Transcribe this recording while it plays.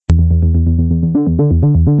Welcome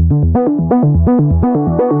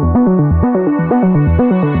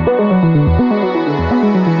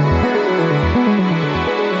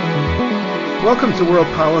to World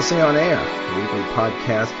Policy on Air, a weekly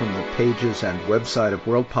podcast from the pages and website of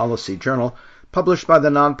World Policy Journal, published by the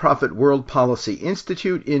nonprofit World Policy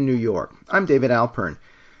Institute in New York. I'm David Alpern.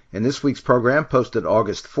 In this week's program, posted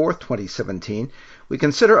August 4th, 2017, we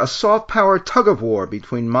consider a soft power tug-of-war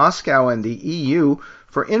between Moscow and the EU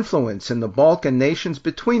for influence in the Balkan nations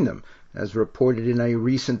between them, as reported in a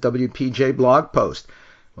recent WPJ blog post.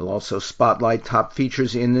 We'll also spotlight top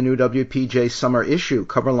features in the new WPJ summer issue,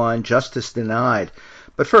 cover line Justice Denied.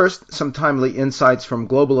 But first, some timely insights from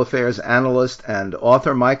global affairs analyst and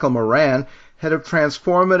author Michael Moran, head of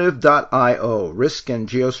Transformative.io, risk and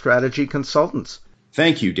geostrategy consultants.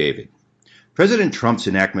 Thank you, David. President Trump's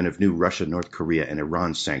enactment of new Russia, North Korea, and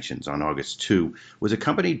Iran sanctions on August 2 was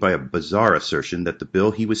accompanied by a bizarre assertion that the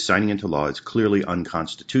bill he was signing into law is clearly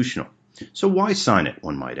unconstitutional. So why sign it,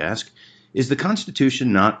 one might ask? Is the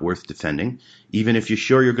Constitution not worth defending, even if you're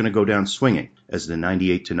sure you're going to go down swinging, as the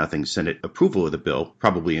 98-0 Senate approval of the bill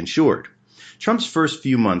probably ensured? Trump's first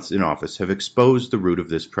few months in office have exposed the root of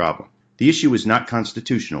this problem. The issue is not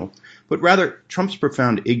constitutional, but rather Trump's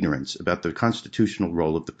profound ignorance about the constitutional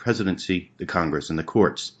role of the presidency, the Congress, and the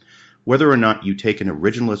courts. Whether or not you take an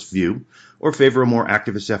originalist view or favor a more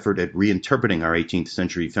activist effort at reinterpreting our 18th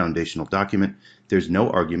century foundational document, there's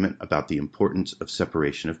no argument about the importance of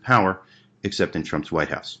separation of power, except in Trump's White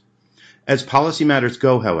House. As policy matters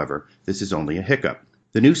go, however, this is only a hiccup.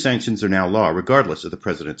 The new sanctions are now law, regardless of the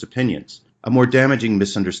president's opinions. A more damaging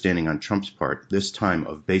misunderstanding on Trump's part, this time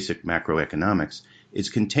of basic macroeconomics, is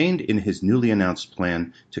contained in his newly announced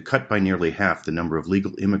plan to cut by nearly half the number of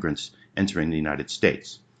legal immigrants entering the United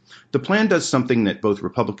States. The plan does something that both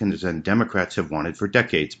Republicans and Democrats have wanted for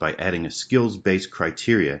decades by adding a skills-based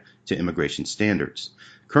criteria to immigration standards.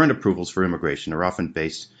 Current approvals for immigration are often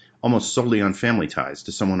based almost solely on family ties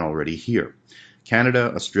to someone already here.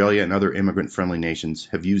 Canada, Australia, and other immigrant-friendly nations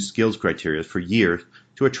have used skills criteria for years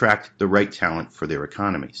to attract the right talent for their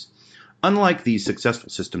economies. Unlike these successful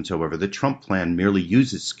systems, however, the Trump plan merely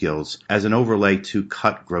uses skills as an overlay to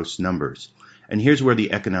cut gross numbers. And here's where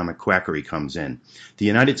the economic quackery comes in. The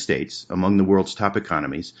United States, among the world's top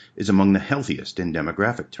economies, is among the healthiest in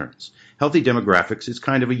demographic terms. Healthy demographics is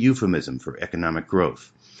kind of a euphemism for economic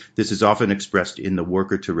growth. This is often expressed in the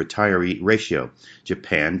worker-to-retiree ratio.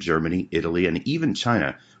 Japan, Germany, Italy, and even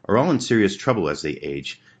China are all in serious trouble as they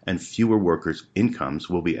age, and fewer workers' incomes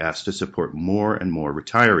will be asked to support more and more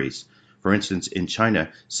retirees. For instance, in China,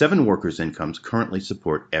 7 workers' incomes currently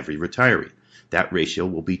support every retiree. That ratio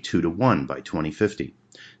will be 2 to 1 by 2050.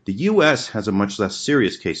 The U.S. has a much less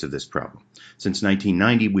serious case of this problem. Since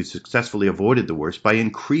 1990, we've successfully avoided the worst by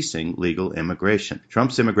increasing legal immigration.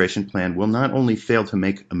 Trump's immigration plan will not only fail to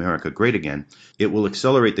make America great again, it will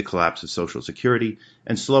accelerate the collapse of Social Security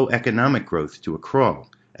and slow economic growth to a crawl,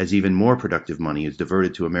 as even more productive money is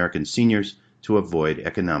diverted to American seniors to avoid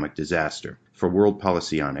economic disaster. For World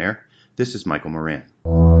Policy on Air, this is Michael Moran.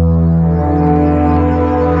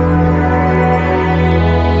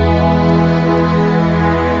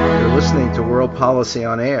 Listening to World Policy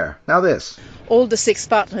on Air. Now this. All the 6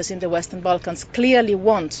 partners in the Western Balkans clearly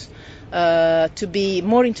want to be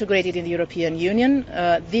more integrated in the European Union.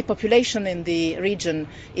 The population in the region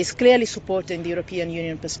is clearly supporting the European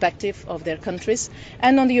Union perspective of their countries.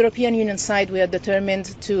 And on the European Union side, we are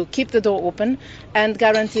determined to keep the door open and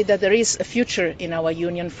guarantee that there is a future in our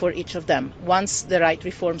union for each of them, once the right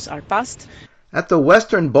reforms are passed. At the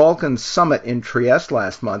Western Balkans Summit in Trieste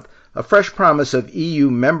last month, a fresh promise of EU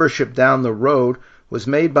membership down the road was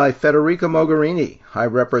made by Federica Mogherini, High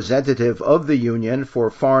Representative of the Union for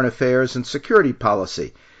Foreign Affairs and Security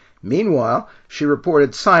Policy. Meanwhile, she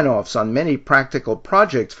reported sign-offs on many practical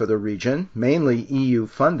projects for the region, mainly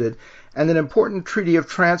EU-funded, and an important treaty of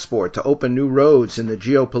transport to open new roads in the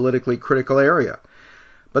geopolitically critical area.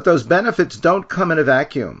 But those benefits don't come in a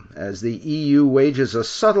vacuum, as the EU wages a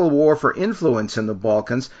subtle war for influence in the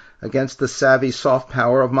Balkans against the savvy soft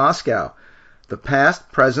power of Moscow. The past,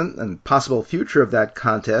 present, and possible future of that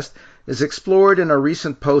contest is explored in a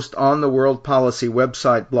recent post on the World Policy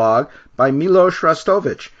website blog by Milos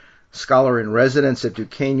Rastovich, scholar-in-residence at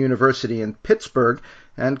Duquesne University in Pittsburgh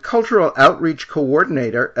and cultural outreach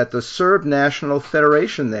coordinator at the Serb National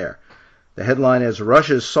Federation there. The headline is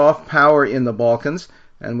Russia's Soft Power in the Balkans,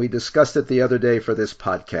 and we discussed it the other day for this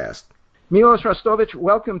podcast. Milos Rastovich,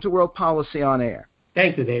 welcome to World Policy on Air.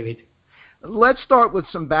 Thank you, David. Let's start with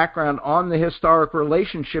some background on the historic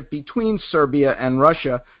relationship between Serbia and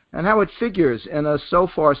Russia and how it figures in a so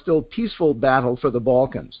far still peaceful battle for the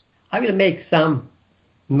Balkans. I will make some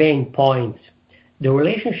main points. The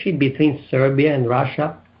relationship between Serbia and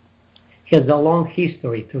Russia has a long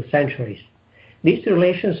history through centuries. This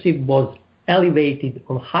relationship was elevated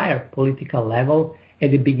on higher political level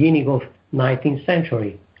at the beginning of 19th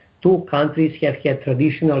century. Two countries have had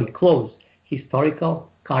traditionally close historical,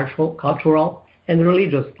 cultural, and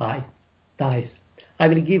religious ties. I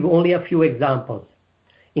will give only a few examples.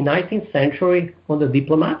 In 19th century, on the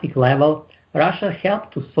diplomatic level, Russia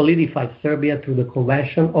helped to solidify Serbia through the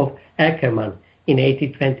Convention of Ackerman in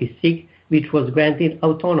 1826, which was granted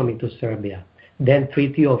autonomy to Serbia. Then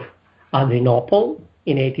Treaty of Adrianople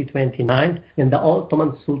in 1829, and the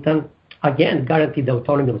Ottoman Sultan again guaranteed the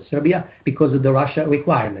autonomy of Serbia because of the Russia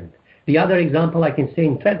requirement. The other example I can say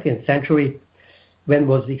in 20th century, when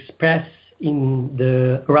was expressed in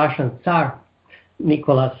the Russian Tsar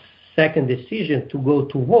Nicholas II decision to go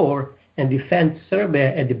to war and defend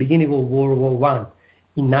Serbia at the beginning of World War I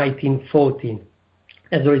in 1914.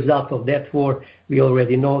 As a result of that war, we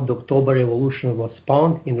already know the October Revolution was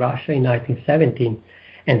spawned in Russia in 1917,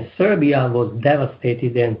 and Serbia was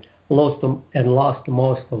devastated and lost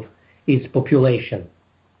most of its population.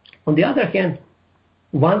 On the other hand,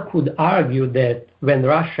 one could argue that when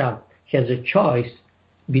Russia has a choice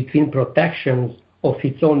between protection of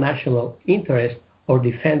its own national interest or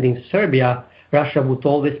defending Serbia, Russia would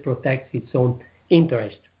always protect its own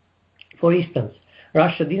interest. For instance,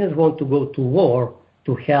 Russia didn't want to go to war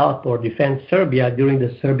to help or defend Serbia during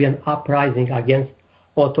the Serbian uprising against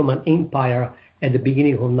Ottoman Empire at the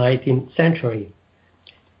beginning of 19th century.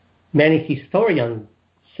 Many historians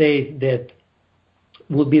say that it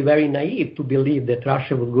would be very naive to believe that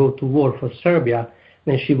Russia would go to war for Serbia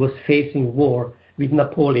when she was facing war with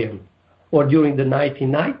Napoleon, or during the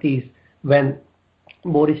 1990s when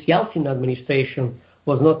Boris Yeltsin administration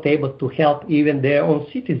was not able to help even their own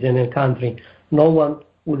citizen and country. No one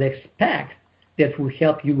would expect that would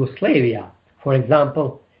help Yugoslavia, for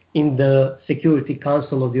example, in the Security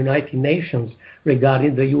Council of the United Nations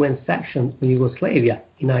regarding the UN section in Yugoslavia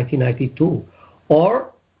in 1992,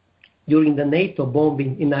 or during the NATO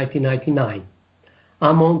bombing in 1999.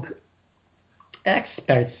 Among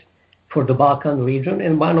experts for the Balkan region,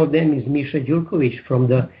 and one of them is Misha Jurkovic from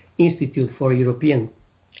the Institute for European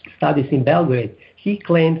Studies in Belgrade. He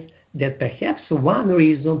claims that perhaps one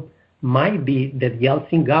reason might be that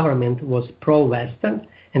Yeltsin government was pro-Western,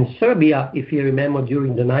 and Serbia, if you remember,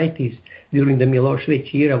 during the 90s, during the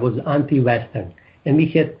Milosevic era, was anti-Western, and we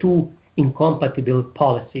had two incompatible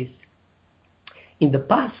policies. In the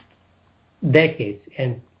past decades,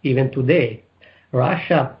 and even today,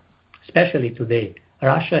 Russia, especially today,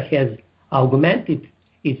 Russia has augmented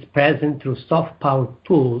its presence through soft power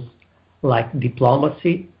tools like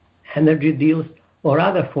diplomacy, energy deals, or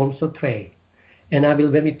other forms of trade. And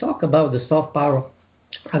when we talk about the soft power,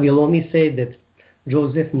 I will only say that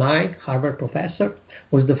Joseph Nye, Harvard professor,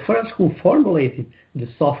 was the first who formulated the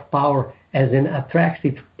soft power as an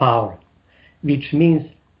attractive power, which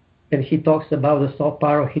means when he talks about the soft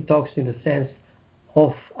power, he talks in the sense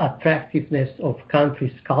of attractiveness of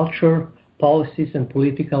countries' culture, policies, and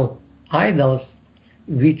political ideals,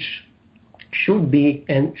 which should be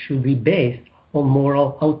based on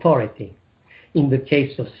moral authority. In the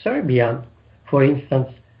case of Serbia, for instance,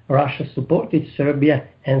 Russia supported Serbia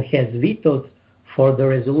and has vetoed for the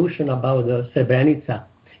resolution about the Srebrenica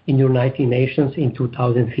in United Nations in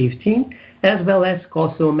 2015, as well as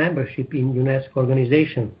Kosovo membership in UNESCO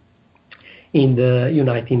organization in the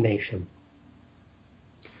United Nations.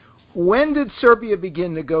 When did Serbia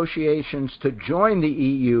begin negotiations to join the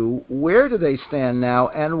EU? Where do they stand now,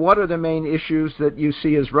 and what are the main issues that you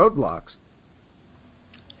see as roadblocks?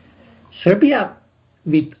 Serbia,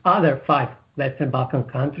 with other 5 Western Balkan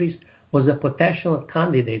countries, was a potential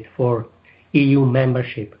candidate for EU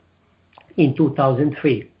membership in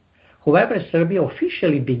 2003. However, Serbia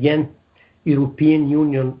officially began European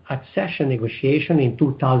Union accession negotiation in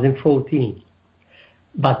 2014.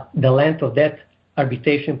 But the length of that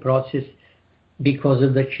arbitration process, because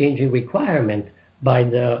of the changing requirement by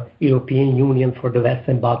the European Union for the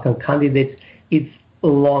Western Balkan candidates, it's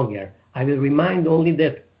longer. I will remind only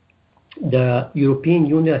that the European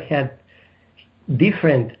Union had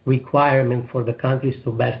different requirements for the countries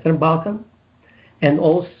of Western Balkan, and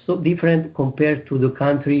also different compared to the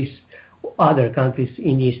other countries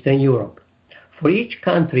in Eastern Europe. For each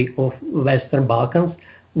country of Western Balkans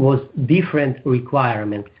was different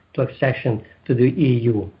requirement to accession to the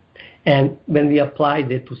EU. And when we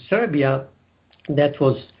applied it to Serbia, that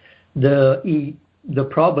was the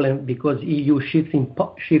problem, because EU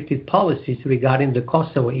shifted policies regarding the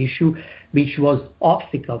Kosovo issue, which was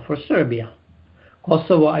obstacle for Serbia.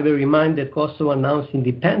 Kosovo, I will remind that Kosovo announced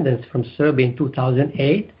independence from Serbia in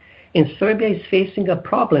 2008, And Serbia is facing a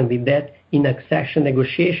problem with that in accession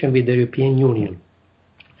negotiation with the European Union.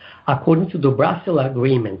 According to the Brussels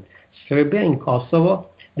Agreement, Serbia and Kosovo,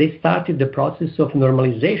 they started the process of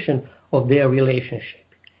normalization of their relationship.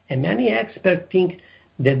 And many experts think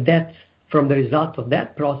that from the result of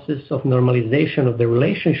that process of normalization of the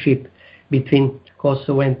relationship between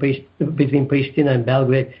Kosovo and between Pristina and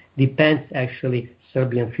Belgrade depends actually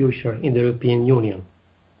Serbian future in the European Union.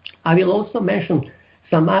 I will also mention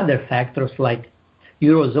some other factors like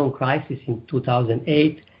Eurozone crisis in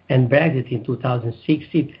 2008 and Brexit in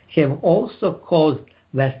 2016 have also caused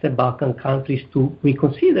Western Balkan countries to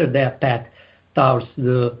reconsider their path towards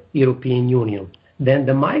the European Union. Then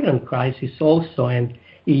the migrant crisis also and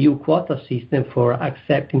EU quota system for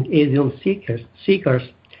accepting asylum seekers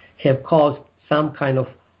have caused some kind of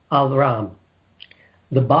alarm.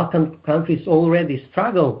 The Balkan countries already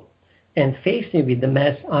struggle and facing with the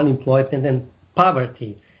mass unemployment and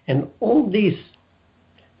poverty. And all these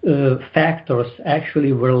factors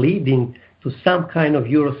actually were leading to some kind of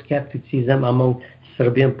Euroscepticism among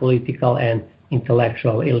Serbian political and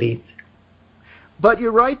intellectual elite. But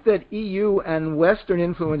you're right that EU and Western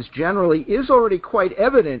influence generally is already quite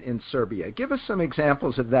evident in Serbia. Give us some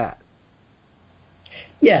examples of that.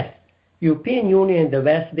 Yes, European Union and the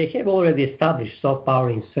West, they have already established soft power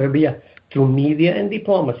in Serbia through media and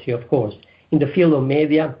diplomacy, of course. In the field of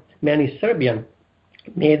media, many Serbian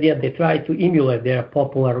media, they try to emulate their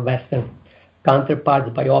popular Western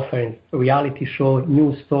counterparts by offering reality show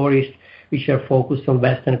news stories which are focused on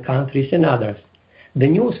Western countries and others. The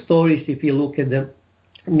news stories, if you look at the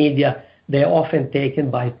media, they are often taken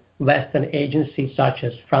by Western agencies such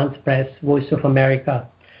as France Press, Voice of America,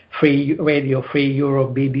 Free Radio, Free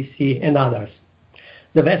Europe, BBC, and others.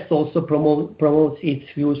 The West also promotes its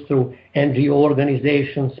views through NGO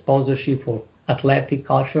organizations, sponsorship for athletic,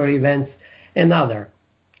 cultural events, and other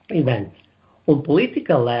events. On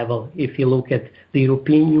political level, if you look at the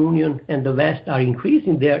European Union and the West are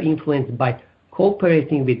increasing their influence by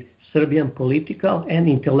cooperating with Serbian political and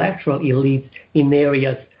intellectual elites in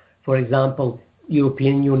areas, for example,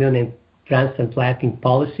 European Union and transatlantic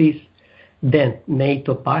policies, then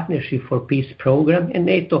NATO Partnership for Peace Program and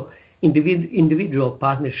NATO Individual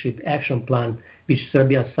Partnership Action Plan, which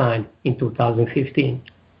Serbia signed in 2015.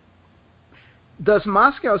 Does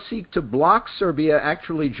Moscow seek to block Serbia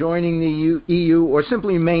actually joining the EU or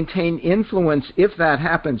simply maintain influence if that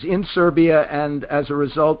happens in Serbia and as a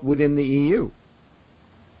result within the EU?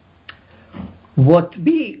 What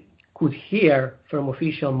we could hear from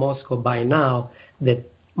official Moscow by now,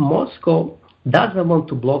 that Moscow doesn't want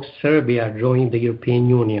to block Serbia joining the European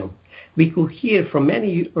Union. We could hear from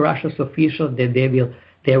many Russian officials that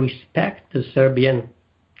they respect the Serbian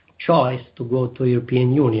choice to go to the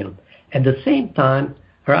European Union. At the same time,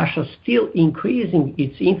 Russia is still increasing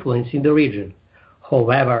its influence in the region.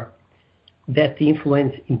 However, that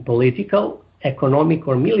influence in political, economic,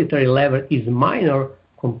 or military level is minor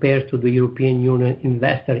compared to the European Union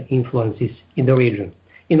investor influences in the region.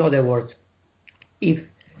 In other words,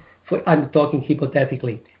 I'm talking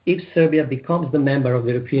hypothetically, if Serbia becomes the member of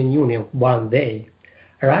the European Union one day,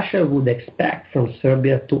 Russia would expect from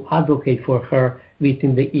Serbia to advocate for her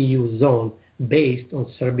within the EU zone based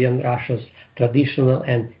on Serbian-Russia's traditional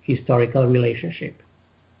and historical relationship.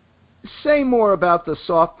 Say more about the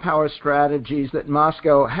soft power strategies that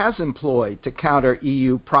Moscow has employed to counter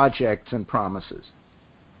EU projects and promises.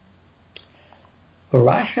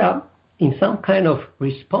 Russia, in some kind of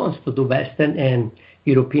response to the Western and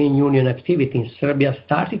European Union activity in Serbia,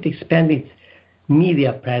 started expanding its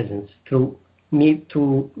media presence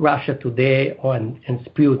through Russia Today and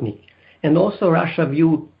Sputnik. And also Russia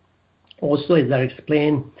viewed, also as I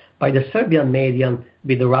explained, by the Serbian media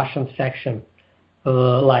with the Russian section,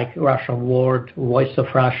 like Russian World, Voice of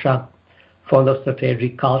Russia, Fund of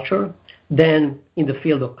Strategic Culture. Then in the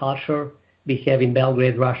field of culture, we have in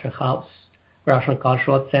Belgrade Russian House, Russian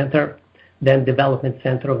Cultural Center, then Development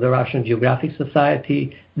Center of the Russian Geographic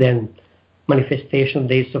Society, then Manifestation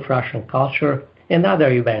Days of Russian Culture, and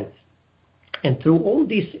other events. And through all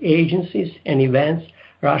these agencies and events,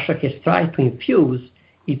 Russia has tried to infuse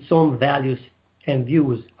its own values and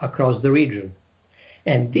views across the region.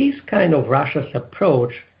 And this kind of Russia's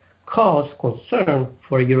approach caused concern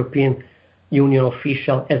for European Union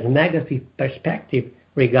officials as a negative perspective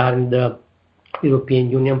regarding the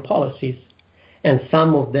European Union policies. And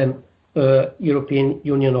some of them, European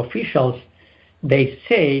Union officials, they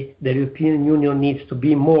say the European Union needs to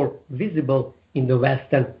be more visible in the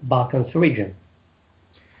Western Balkans region.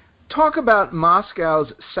 Talk about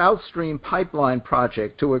Moscow's South Stream pipeline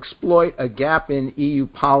project to exploit a gap in EU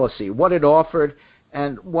policy, what it offered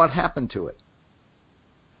and what happened to it.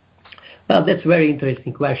 Well, that's a very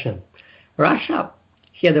interesting question. Russia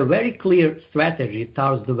had a very clear strategy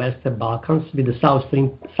towards the Western Balkans with the South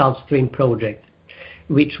Stream project,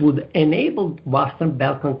 which would enable Western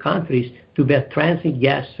Balkan countries to be a transit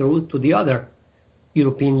gas route to the other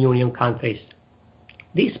European Union countries.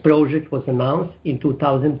 This project was announced in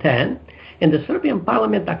 2010, and the Serbian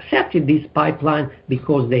parliament accepted this pipeline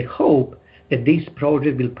because they hope that this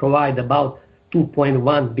project will provide about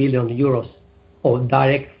 2.1 billion euros of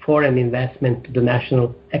direct foreign investment to the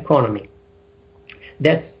national economy.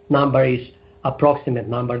 That number is approximate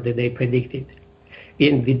number that they predicted.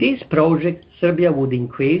 And with this project, Serbia would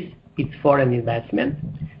increase its foreign investment,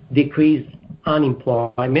 decrease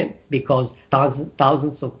unemployment because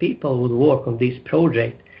thousands of people would work on this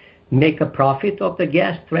project, make a profit of the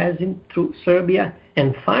gas transit through Serbia,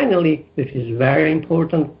 and finally, which is very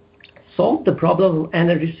important, solve the problem of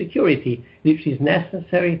energy security, which is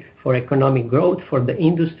necessary for economic growth for the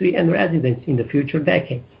industry and residents in the future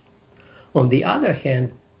decades. On the other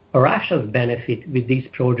hand, Russia's benefit with this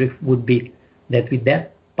project would be that with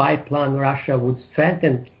that pipeline, Russia would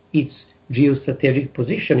strengthen its geostrategic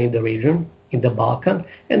position in the region, in the Balkans,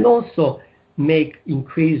 and also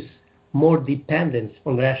increase more dependence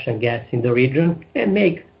on Russian gas in the region and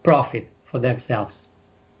make profit for themselves.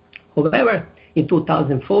 However, in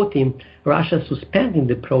 2014, Russia suspended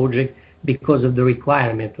the project because of the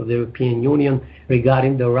requirement of the European Union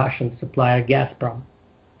regarding the Russian supplier Gazprom.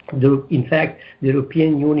 In fact, the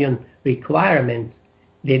European Union requirements,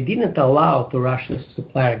 they didn't allow the Russian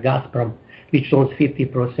supplier Gazprom, which owns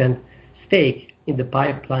 50% stake in the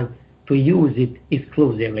pipeline, to use it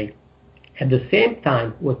exclusively. At the same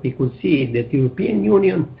time, what we could see is that the European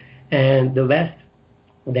Union and the West,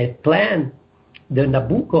 they planned the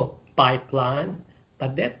Nabucco pipeline,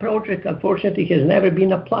 but that project unfortunately has never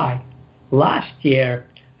been applied. Last year,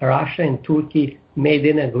 Russia and Turkey made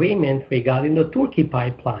an agreement regarding the Turkey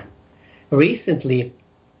pipeline. Recently,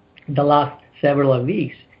 the last several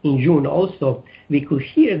weeks, in June also, we could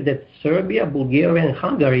hear that Serbia, Bulgaria, and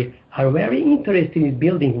Hungary are very interested in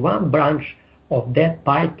building one branch of that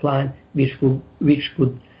pipeline which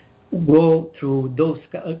could go through those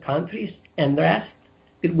countries, and the rest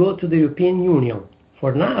will go to the European Union.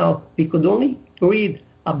 For now, we could only read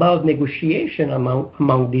about negotiation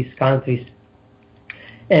among these countries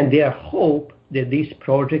and their hope that this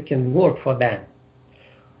project can work for them.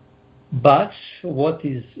 But what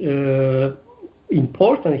is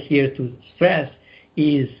important here to stress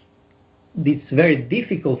is it's very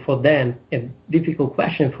difficult for them, a difficult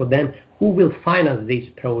question for them, who will finance this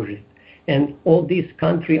project. And all these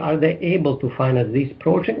countries, are they able to finance this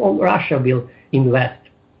project, or Russia will invest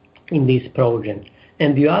in this project?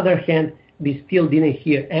 On the other hand, we still didn't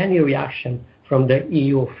hear any reaction from the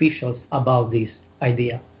EU officials about this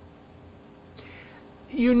idea.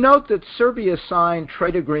 You note that Serbia signed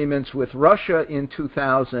trade agreements with Russia in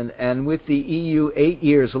 2000 and with the EU 8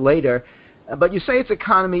 years later, but you say its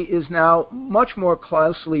economy is now much more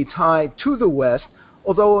closely tied to the West,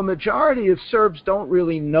 although a majority of Serbs don't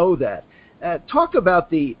really know that. Talk about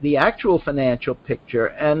the actual financial picture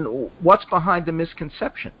and what's behind the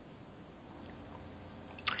misconception.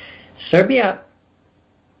 Serbia's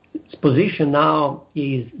position now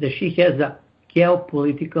is that she has a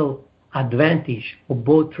geopolitical advantage of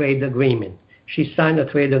both trade agreements. She signed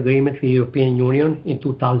a trade agreement with the European Union in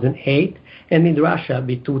 2008 and with Russia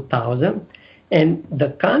in 2000. And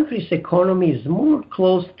the country's economy is more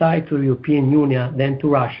close tied to the European Union than to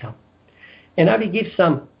Russia. And I will give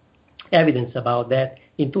some evidence about that.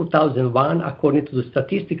 In 2001, according to the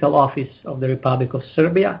Statistical Office of the Republic of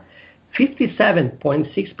Serbia,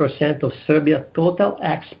 57.6% of Serbia's total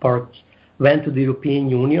exports went to the European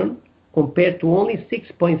Union, compared to only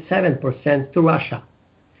 6.7% to Russia.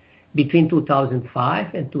 Between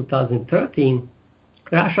 2005 and 2013,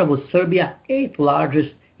 Russia was Serbia's 8th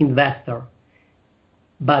largest investor.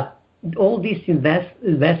 But all this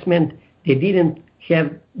investment, they didn't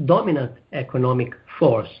have dominant economic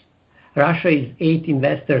force. Russia is 8th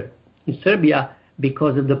investor in Serbia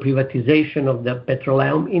because of the privatization of the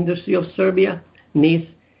petroleum industry of Serbia, NIS,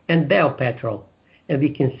 and Beopetrol. And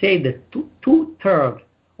we can say that two-thirds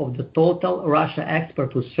of the total Russia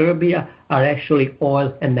export to Serbia are actually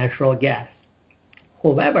oil and natural gas.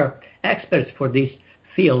 However, experts for this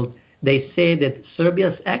field, they say that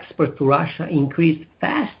Serbia's export to Russia increased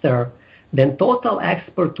faster than total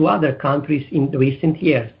export to other countries in recent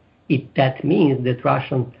years. That means that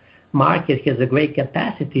Russian market has a great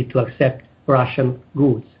capacity to accept Russian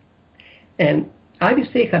goods. And I will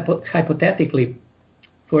say hypothetically,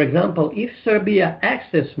 for example, if Serbia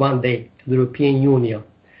accesses one day to the European Union,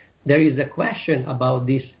 there is a question about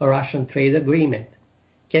this Russian trade agreement.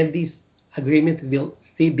 Can this agreement will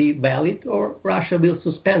still be valid or Russia will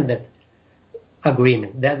suspend that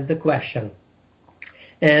agreement. That's the question.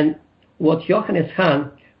 And what Johannes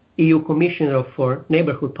Hahn, EU Commissioner for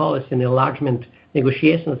Neighborhood Policy and Enlargement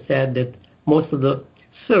Negotiations, said that most of the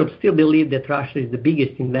Serbs still believe that Russia is the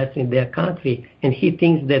biggest investor in their country, and he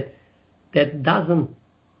thinks that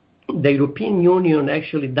the European Union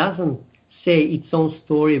actually doesn't say its own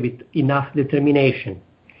story with enough determination.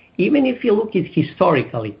 Even if you look at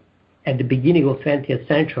historically, at the beginning of 20th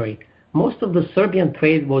century, most of the Serbian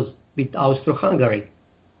trade was with Austro-Hungary.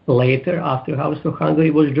 Later, after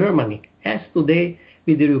Austro-Hungary, was Germany, as today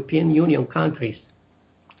with the European Union countries.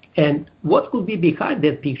 And what could be behind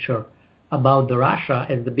that picture about the Russia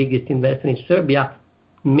as the biggest investor in Serbia?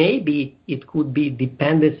 Maybe it could be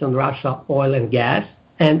dependence on Russia oil and gas.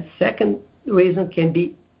 And second reason can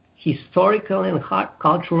be historical and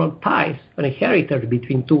cultural ties and heritage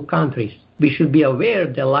between two countries. We should be aware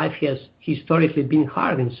that life has historically been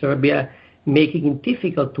hard in Serbia, making it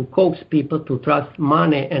difficult to coax people to trust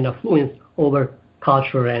money and affluence over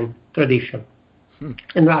culture and tradition.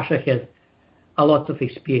 And Russia has a lot of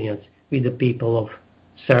experience with the people of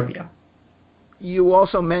Serbia. You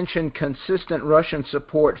also mentioned consistent Russian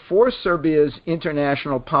support for Serbia's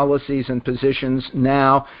international policies and positions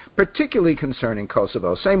now, particularly concerning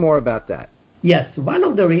Kosovo. Say more about that. Yes, one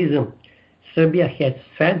of the reasons Serbia has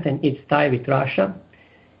strengthened its tie with Russia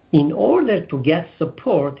in order to get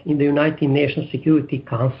support in the United Nations Security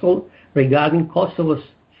Council regarding Kosovo's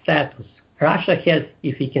status. Russia has,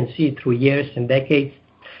 if you can see through years and decades,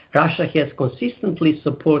 Russia has consistently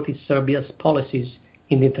supported Serbia's policies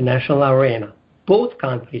in the international arena. Both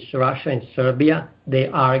countries, Russia and Serbia, they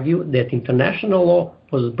argue that international law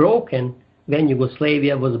was broken when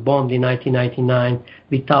Yugoslavia was bombed in 1999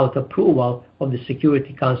 without approval of the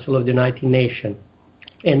Security Council of the United Nations.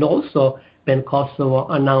 And also when Kosovo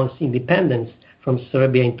announced independence from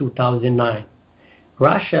Serbia in 2009.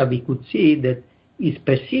 Russia, we could see that, is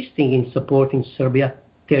persisting in supporting Serbia's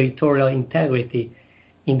territorial integrity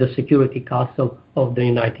in the Security Council of the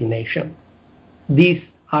United Nations. These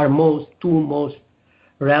are two most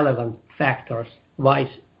relevant factors why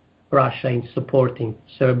Russia is supporting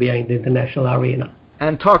Serbia in the international arena.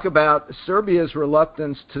 And talk about Serbia's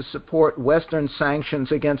reluctance to support Western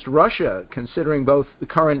sanctions against Russia, considering both the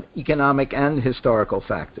current economic and historical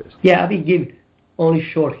factors. Yeah, we give only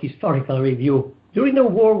short historical review. During the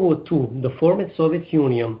World War II, the former Soviet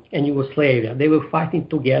Union and Yugoslavia, they were fighting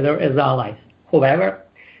together as allies. However,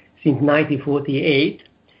 since 1948,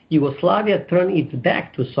 Yugoslavia turned its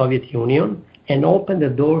back to the Soviet Union and opened the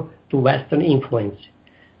door to Western influence.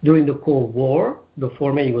 During the Cold War, the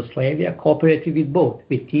former Yugoslavia cooperated with both,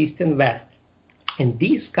 with East and West. And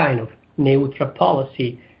this kind of neutral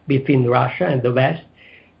policy between Russia and the West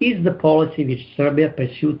is the policy which Serbia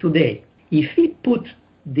pursues today. If we put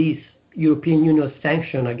this European Union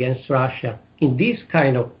sanction against Russia in this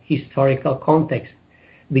kind of historical context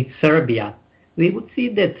with Serbia, we would see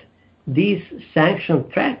that this sanction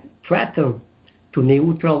threaten to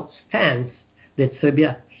neutral stance that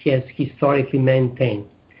Serbia has historically maintained.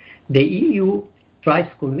 The EU tries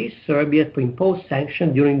to convince Serbia to impose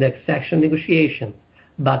sanctions during the accession negotiation,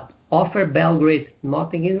 but offer Belgrade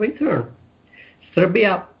nothing in return.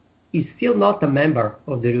 Serbia is still not a member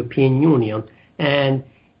of the European Union and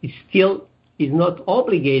is still is not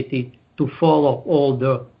obligated to follow all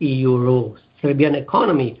the EU rules. Serbian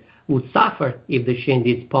economy would suffer if they change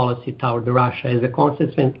its policy toward Russia. As a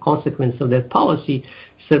consequence of that policy,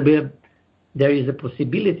 there is a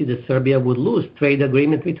possibility that Serbia would lose trade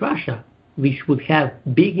agreement with Russia, which would have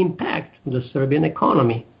big impact on the Serbian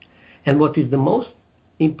economy. And what is the most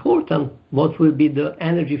important, what will be the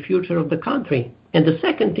energy future of the country? And the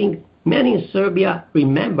second thing, many in Serbia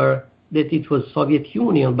remember that it was Soviet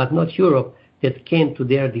Union, but not Europe, that came to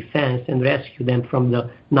their defense and rescued them from the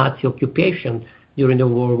Nazi occupation during the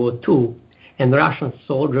World War II. And Russian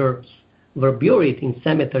soldiers were buried in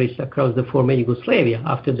cemeteries across the former Yugoslavia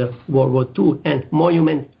after the World War II, and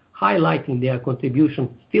monuments highlighting their contribution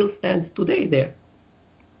still stands today there.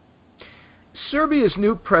 Serbia's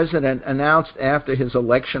new president announced after his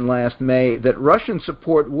election last May that Russian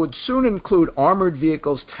support would soon include armored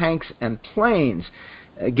vehicles, tanks, and planes.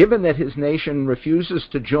 Given that his nation refuses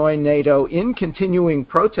to join NATO in continuing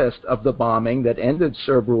protest of the bombing that ended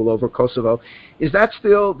Serb rule over Kosovo, is that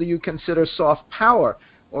still, do you consider, soft power,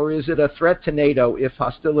 or is it a threat to NATO if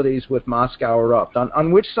hostilities with Moscow erupt?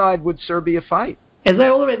 On which side would Serbia fight? As I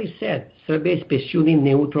already said, Serbia is pursuing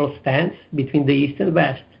neutral stance between the East and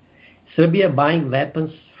West. Serbia buying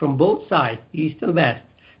weapons from both sides, East and West.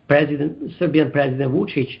 Serbian President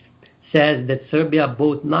Vučić says that Serbia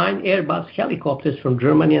bought 9 Airbus helicopters from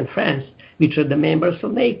Germany and France, which are the members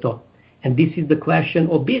of NATO. And this is the question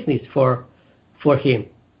of business for him.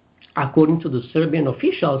 According to the Serbian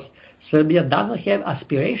officials, Serbia doesn't have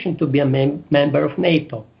aspiration to be a member of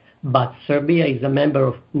NATO. But Serbia is a member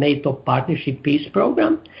of NATO Partnership Peace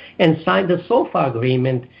Program and signed the SOFA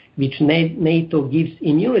agreement, which NATO gives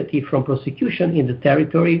immunity from prosecution in the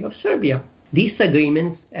territory of Serbia. This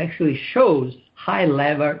agreement actually shows high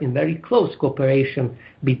level and very close cooperation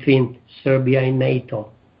between Serbia and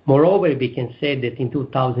NATO. Moreover, we can say that in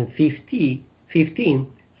 2015,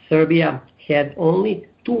 Serbia had only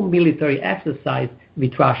 2 military exercises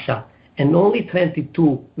with Russia and only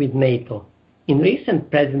 22 with NATO. In recent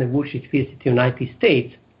President Vučić visit the United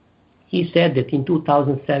States, he said that in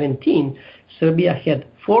 2017, Serbia had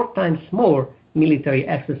 4 times more military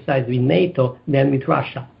exercise with NATO than with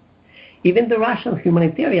Russia. Even the Russian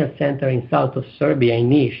humanitarian center in south of Serbia, in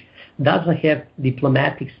Niš, doesn't have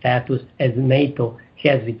diplomatic status as NATO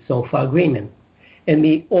has with SOFA agreement. And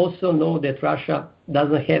we also know that Russia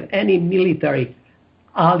doesn't have any military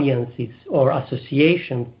alliances or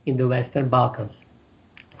associations in the Western Balkans.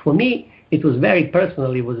 For me, it was very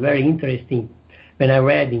interesting when I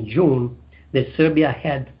read in June that Serbia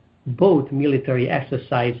had both military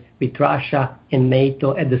exercise with Russia and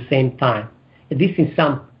NATO at the same time. And this is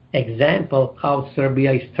some example how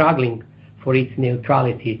Serbia is struggling for its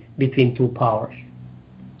neutrality between 2 powers.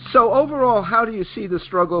 So overall, how do you see the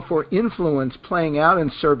struggle for influence playing out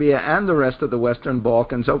in Serbia and the rest of the Western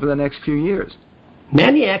Balkans over the next few years?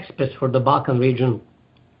 Many experts for the Balkan region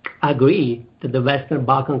agree that the Western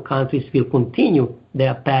Balkan countries will continue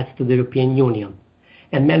their path to the European Union.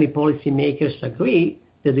 And many policymakers agree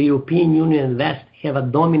that the European Union and West have a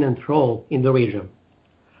dominant role in the region.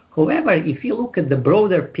 However, if you look at the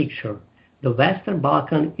broader picture, the Western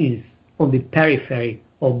Balkan is on the periphery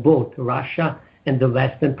of both Russia and the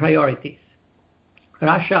Western priorities.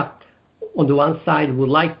 Russia, on the one side, would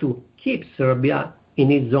like to keep Serbia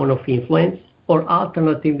in its zone of influence, or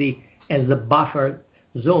alternatively as a buffer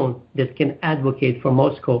zone that can advocate for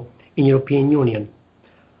Moscow in European Union.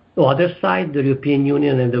 On the other side, the European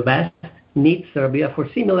Union and the West need Serbia for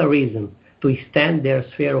similar reasons, to extend their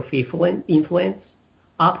sphere of influence,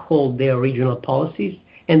 uphold their regional policies,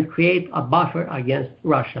 and create a buffer against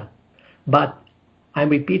Russia. But I'm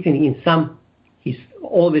repeating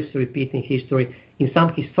always repeating history, in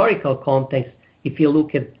some historical context, if you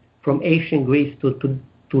look at from ancient Greece to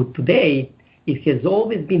today, it has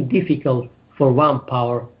always been difficult for one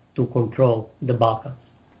power to control the Balkans.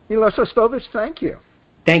 Milos Hrustovic, thank you.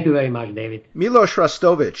 Thank you very much, David. Milos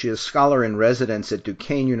Hrustovic is scholar in residence at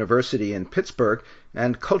Duquesne University in Pittsburgh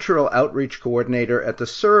and cultural outreach coordinator at the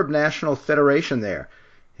Serb National Federation there.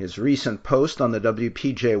 His recent post on the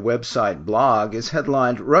WPJ website blog is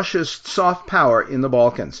headlined, Russia's Soft Power in the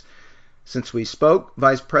Balkans. Since we spoke,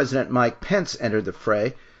 Vice President Mike Pence entered the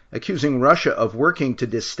fray, accusing Russia of working to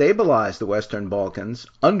destabilize the Western Balkans,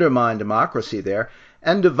 undermine democracy there,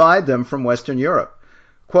 and divide them from Western Europe.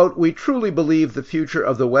 Quote, we truly believe the future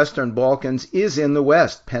of the Western Balkans is in the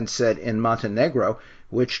West, Pence said in Montenegro,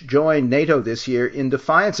 which joined NATO this year in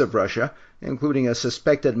defiance of Russia, including a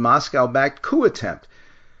suspected Moscow-backed coup attempt.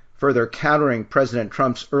 Further countering President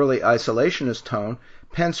Trump's early isolationist tone,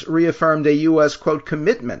 Pence reaffirmed a U.S., quote,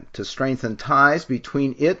 commitment to strengthen ties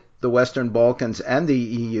between it, the Western Balkans, and the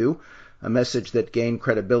EU, a message that gained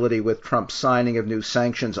credibility with Trump's signing of new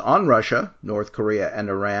sanctions on Russia, North Korea, and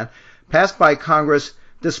Iran, passed by Congress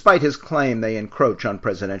despite his claim they encroach on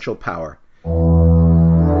presidential power.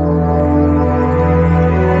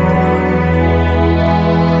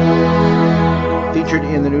 Featured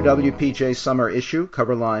in the new WPJ summer issue,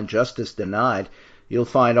 Coverline Justice Denied, you'll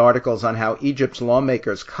find articles on how Egypt's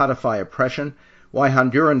lawmakers codify oppression, why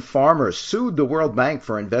Honduran farmers sued the World Bank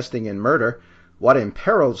for investing in murder, what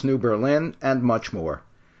imperils New Berlin, and much more.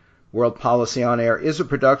 World Policy On Air is a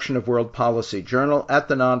production of World Policy Journal at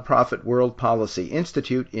the nonprofit World Policy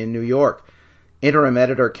Institute in New York. Interim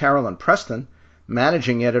editor Carolyn Preston,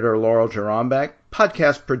 managing editor Laurel Jerombek,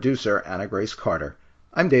 podcast producer Anna Grace Carter.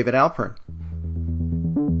 I'm David Alpern.